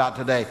talking about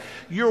today.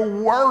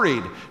 You're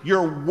worried.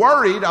 You're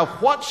worried of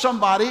what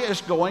somebody is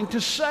going to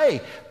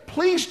say.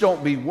 Please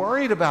don't be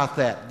worried about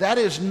that. That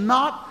is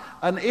not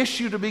an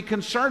issue to be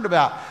concerned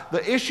about.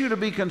 The issue to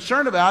be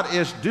concerned about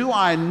is, do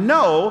I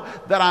know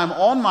that I'm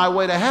on my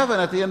way to heaven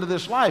at the end of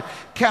this life?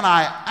 Can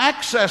I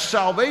access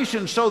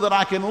salvation so that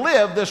I can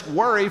live this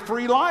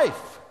worry-free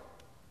life?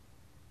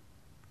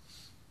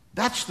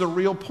 That's the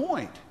real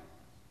point.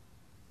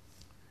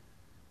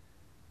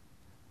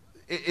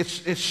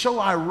 It's so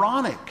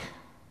ironic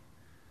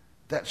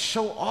that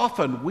so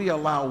often we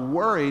allow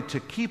worry to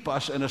keep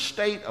us in a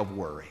state of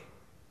worry.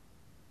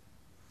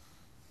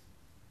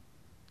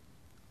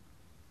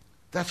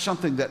 That's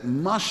something that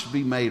must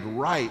be made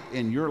right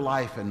in your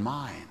life and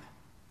mine.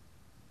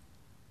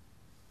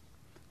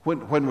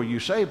 When were you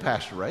saved,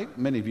 Pastor Ray?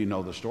 Many of you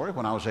know the story.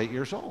 When I was 8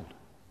 years old.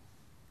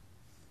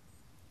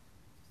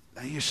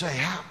 Now you say,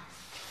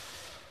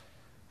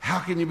 how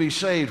can you be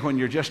saved when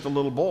you're just a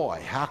little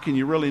boy? How can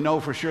you really know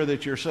for sure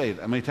that you're saved?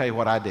 Let me tell you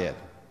what I did.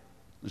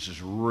 This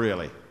is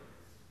really,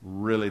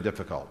 really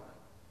difficult.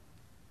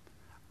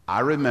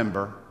 I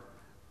remember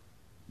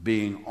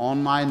being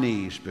on my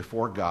knees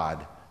before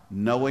God,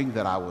 knowing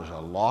that I was a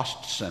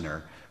lost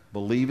sinner,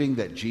 believing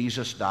that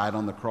Jesus died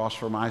on the cross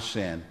for my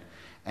sin.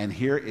 And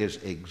here is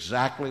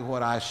exactly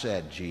what I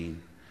said,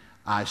 Gene.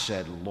 I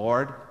said,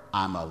 Lord,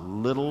 I'm a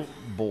little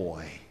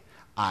boy.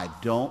 I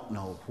don't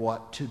know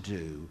what to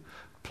do.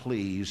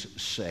 Please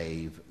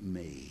save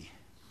me.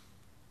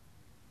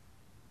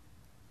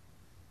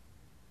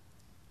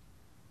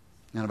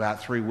 In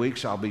about 3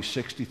 weeks, I'll be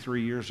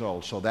 63 years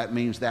old. So that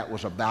means that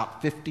was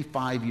about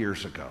 55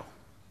 years ago.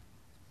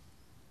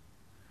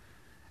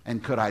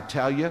 And could I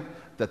tell you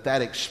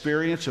that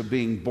experience of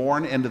being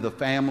born into the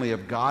family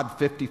of God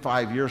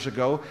 55 years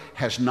ago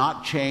has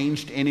not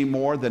changed any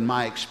more than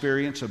my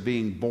experience of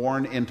being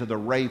born into the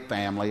Ray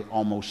family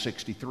almost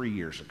 63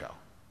 years ago.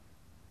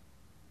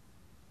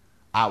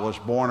 I was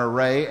born a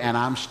Ray, and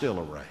I'm still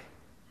a Ray.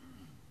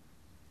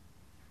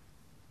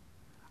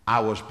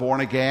 I was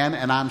born again,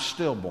 and I'm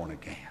still born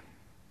again.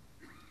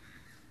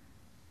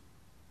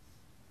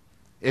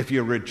 If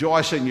you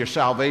rejoice in your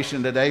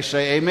salvation today,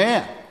 say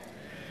amen.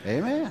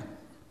 Amen.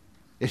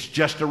 It's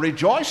just a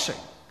rejoicing.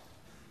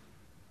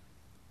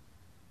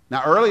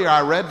 Now, earlier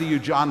I read to you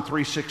John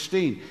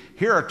 3:16.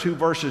 Here are two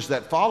verses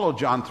that follow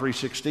John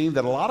 3:16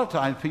 that a lot of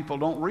times people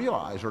don't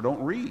realize or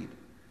don't read.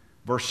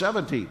 Verse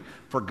 17,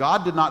 for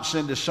God did not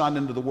send his Son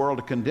into the world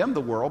to condemn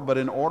the world, but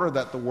in order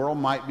that the world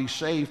might be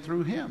saved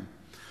through him.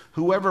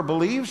 Whoever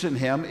believes in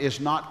him is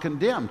not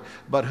condemned,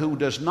 but who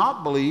does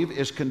not believe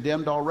is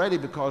condemned already,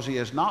 because he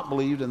has not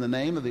believed in the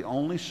name of the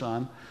only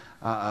Son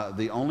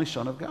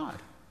of God.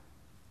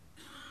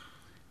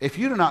 If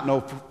you do not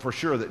know for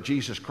sure that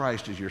Jesus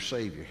Christ is your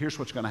Savior, here's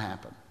what's going to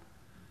happen.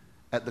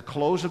 At the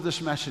close of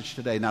this message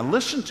today, now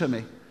listen to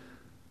me,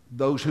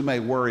 those who may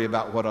worry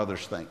about what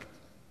others think.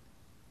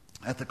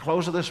 At the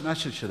close of this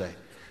message today,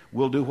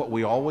 we'll do what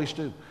we always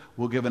do.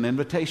 We'll give an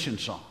invitation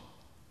song.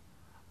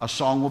 A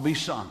song will be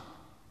sung.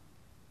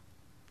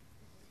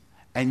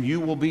 And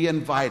you will be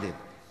invited.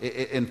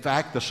 In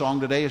fact, the song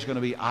today is going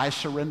to be, I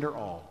surrender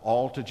all.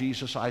 All to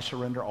Jesus I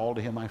surrender, all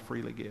to him I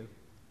freely give.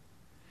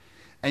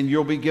 And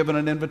you'll be given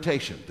an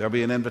invitation. There'll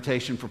be an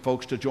invitation for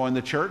folks to join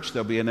the church.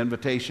 There'll be an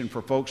invitation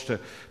for folks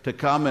to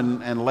come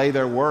and lay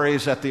their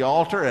worries at the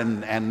altar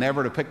and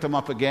never to pick them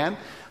up again.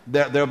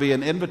 There'll be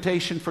an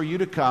invitation for you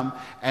to come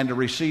and to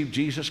receive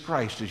Jesus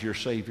Christ as your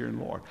Savior and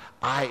Lord.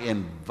 I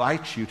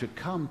invite you to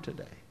come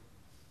today.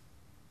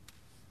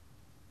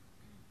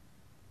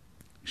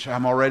 You say,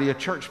 I'm already a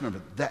church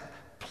member.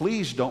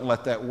 Please don't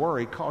let that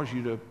worry cause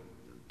you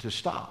to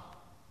stop.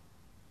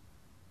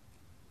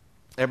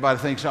 Everybody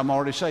thinks I'm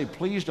already saved.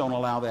 Please don't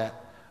allow that.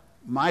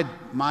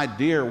 My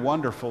dear,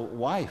 wonderful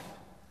wife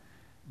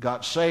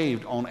got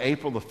saved on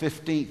April the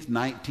 15th,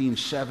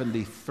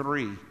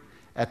 1973,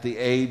 at the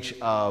age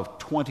of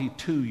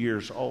 22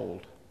 years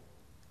old.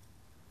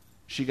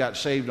 She got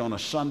saved on a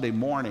Sunday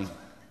morning.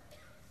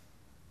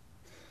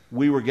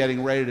 We were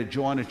getting ready to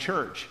join a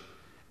church.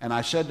 And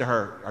I said to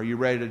her, are you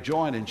ready to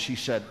join? And she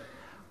said,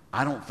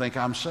 I don't think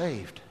I'm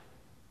saved.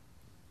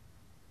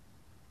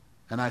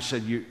 And I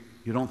said, you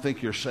don't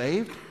think you're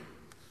saved?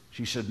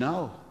 She said,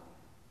 no.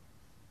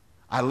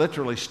 I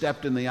literally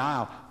stepped in the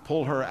aisle,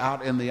 pulled her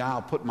out in the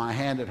aisle, put my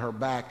hand at her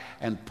back,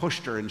 and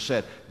pushed her and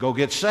said, go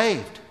get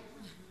saved.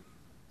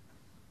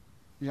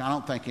 I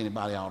don't think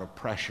anybody ought to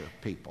pressure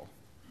people.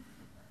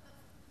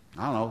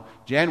 I don't know.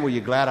 Jan, were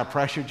you glad I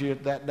pressured you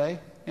that day?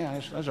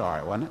 Yeah, that's all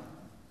right, wasn't it?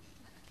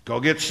 Go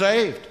get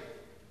saved.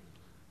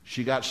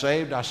 She got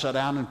saved. I sat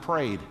down and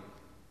prayed.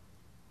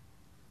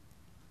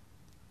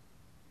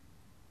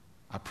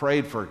 I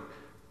prayed for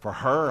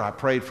her. I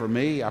prayed for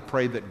me. I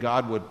prayed that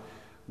God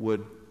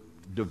would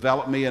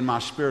develop me in my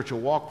spiritual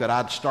walk, that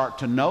I'd start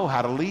to know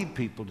how to lead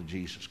people to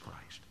Jesus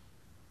Christ.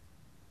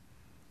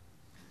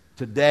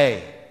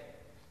 Today,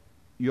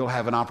 you'll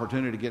have an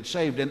opportunity to get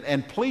saved.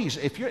 And please,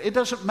 it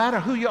doesn't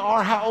matter who you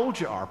are, how old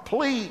you are,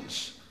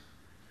 please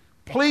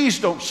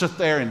don't sit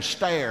there and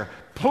stare.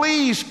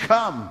 Please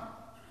come.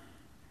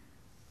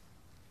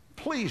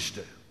 Please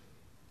do.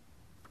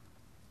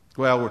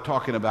 Well, we're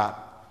talking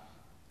about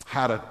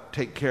how to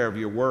take care of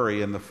your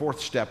worry. And the fourth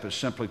step is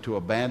simply to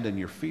abandon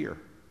your fear.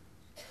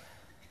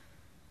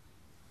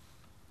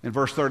 In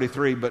verse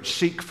 33, but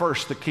seek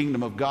first the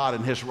kingdom of God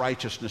and his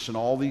righteousness, and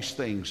all these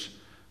things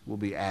will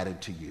be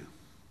added to you.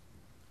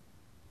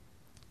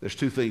 There's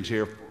two things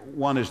here.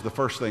 One is the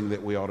first thing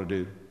that we ought to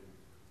do.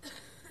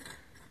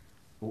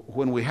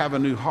 When we have a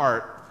new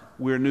heart,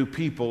 we're new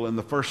people, and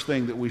the first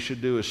thing that we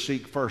should do is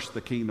seek first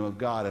the kingdom of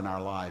God in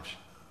our lives.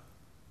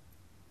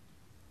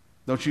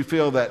 Don't you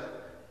feel that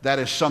that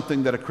is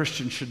something that a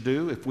Christian should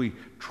do? If we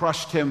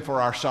trust him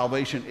for our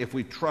salvation, if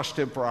we trust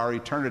him for our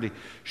eternity,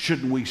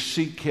 shouldn't we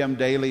seek him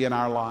daily in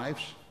our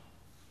lives?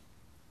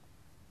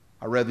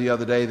 I read the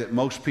other day that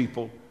most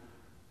people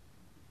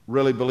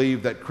really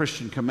believe that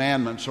Christian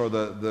commandments or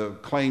the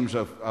claims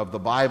of the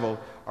Bible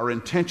are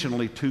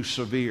intentionally too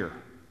severe.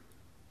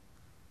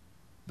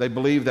 They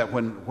believe that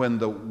when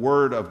the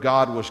Word of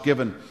God was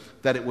given,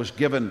 that it was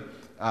given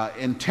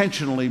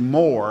intentionally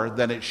more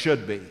than it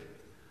should be,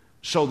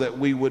 so that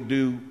we would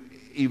do,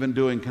 even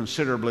doing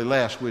considerably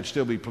less, we'd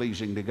still be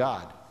pleasing to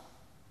God.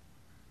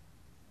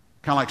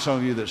 Kind of like some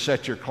of you that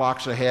set your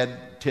clocks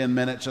ahead 10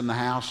 minutes in the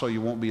house so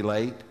you won't be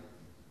late.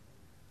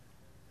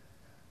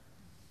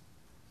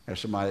 There's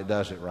somebody that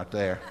does it right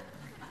there.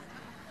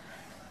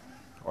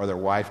 Or their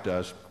wife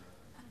does.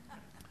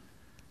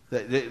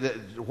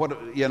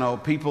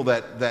 People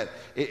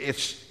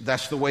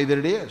that's the way that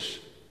it is.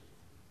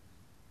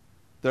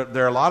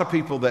 There are a lot of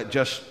people that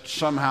just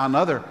somehow or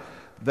another,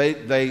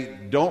 they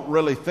don't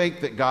really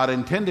think that God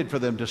intended for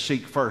them to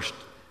seek first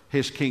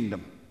his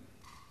kingdom.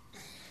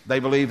 They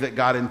believe that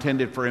God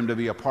intended for him to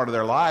be a part of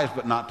their lives,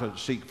 but not to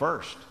seek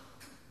first.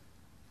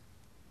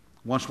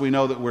 Once we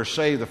know that we're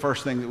saved, the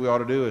first thing that we ought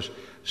to do is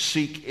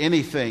seek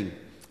anything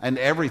and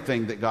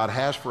everything that God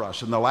has for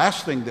us. And the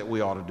last thing that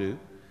we ought to do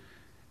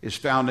is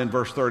found in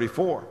verse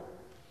 34.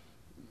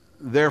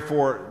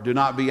 Therefore, do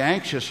not be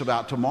anxious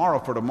about tomorrow,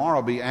 for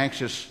tomorrow be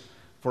anxious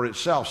for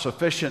itself.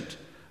 Sufficient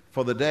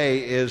for the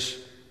day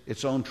is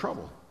its own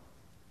trouble.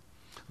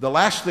 The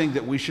last thing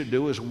that we should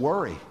do is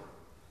worry.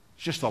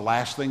 It's just the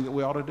last thing that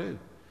we ought to do.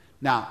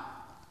 Now,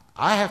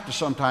 I have to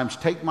sometimes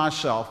take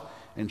myself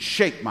and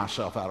shake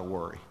myself out of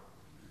worry.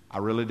 I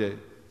really do.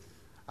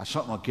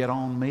 Something will get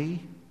on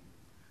me.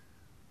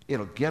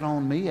 It'll get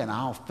on me, and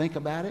I'll think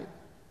about it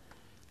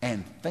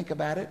and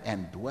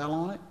dwell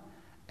on it.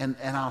 And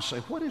I'll say,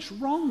 what is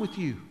wrong with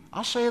you?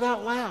 I'll say it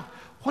out loud.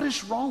 What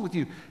is wrong with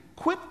you?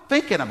 Quit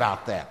thinking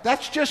about that.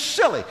 That's just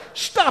silly.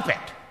 Stop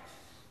it.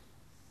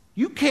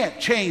 You can't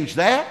change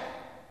that.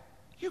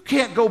 You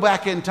can't go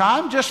back in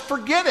time. Just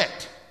forget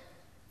it.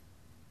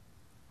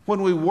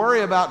 When we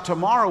worry about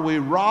tomorrow, we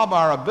rob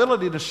our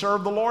ability to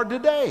serve the Lord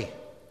today.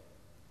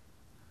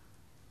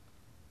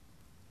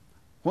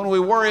 When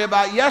we worry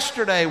about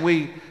yesterday,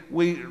 we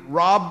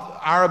rob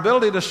our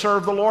ability to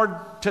serve the Lord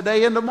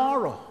today and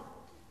tomorrow.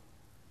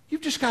 You've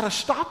just got to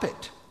stop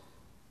it.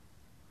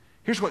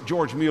 Here's what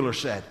George Mueller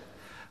said.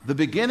 The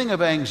beginning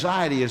of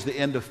anxiety is the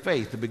end of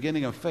faith. The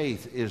beginning of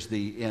faith is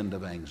the end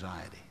of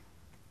anxiety.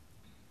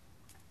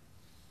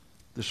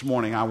 This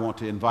morning, I want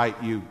to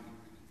invite you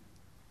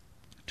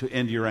to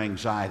end your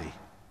anxiety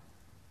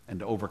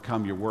and to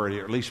overcome your worry,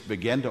 or at least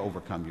begin to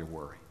overcome your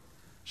worry.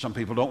 Some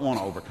people don't want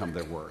to overcome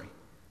their worry.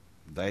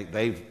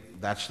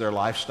 That's their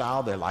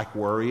lifestyle. They like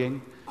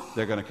worrying.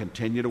 They're going to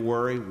continue to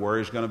worry.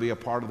 Worry is going to be a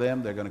part of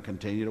them. They're going to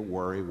continue to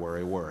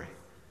worry.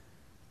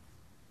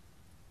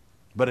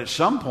 But at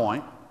some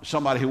point,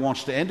 somebody who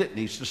wants to end it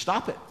needs to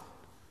stop it.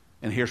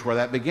 And here's where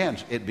that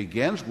begins. It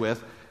begins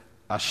with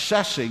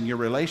assessing your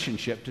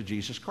relationship to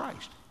Jesus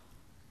Christ.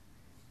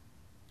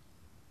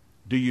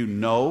 Do you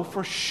know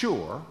for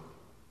sure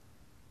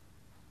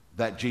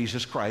that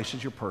Jesus Christ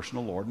is your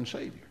personal Lord and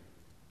Savior?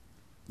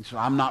 You say,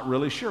 I'm not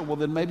really sure. Well,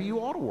 then maybe you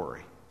ought to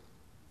worry.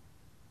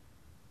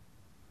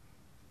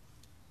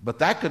 But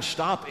that could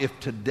stop if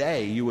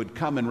today you would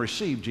come and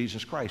receive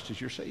Jesus Christ as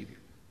your Savior.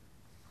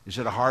 Is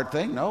it a hard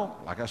thing? No.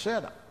 Like I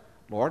said,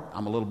 Lord,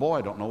 I'm a little boy.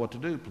 I don't know what to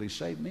do. Please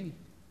save me.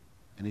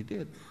 And he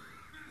did.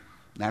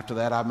 And after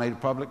that, I made a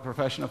public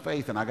profession of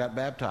faith, and I got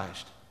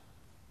baptized.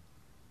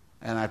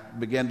 And I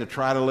began to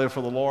try to live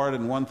for the Lord,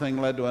 and one thing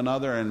led to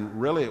another,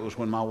 and really it was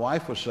when my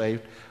wife was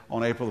saved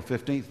on April the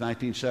 15th,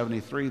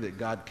 1973, that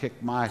God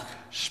kicked my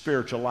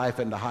spiritual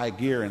life into high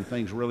gear, and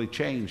things really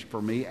changed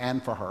for me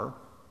and for her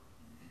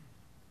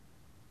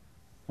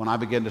when I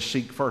began to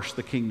seek first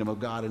the kingdom of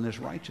God and his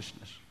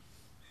righteousness.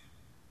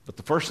 But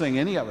the first thing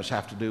any of us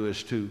have to do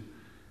is to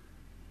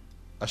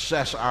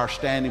assess our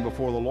standing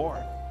before the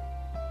Lord.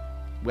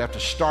 We have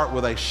to start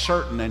with a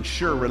certain and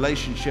sure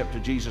relationship to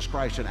Jesus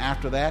Christ. And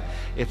after that,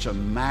 it's a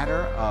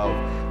matter of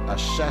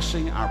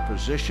assessing our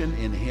position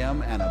in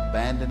him and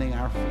abandoning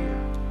our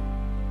fear.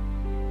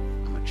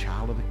 I'm a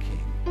child of the King.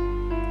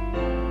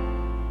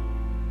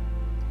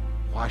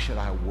 Why should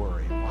I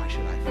worry? Why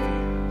should I fear?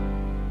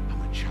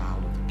 I'm a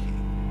child of the King.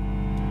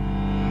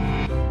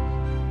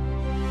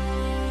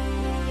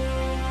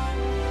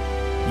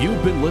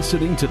 You've been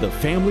listening to the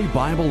Family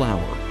Bible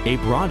Hour, a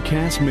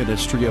broadcast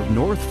ministry of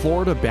North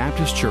Florida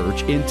Baptist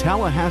Church in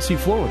Tallahassee,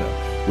 Florida,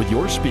 with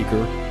your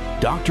speaker,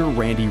 Dr.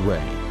 Randy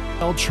Ray,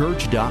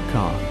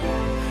 church.com.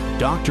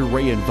 Dr.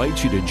 Ray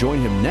invites you to join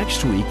him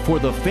next week for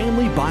the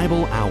Family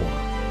Bible Hour.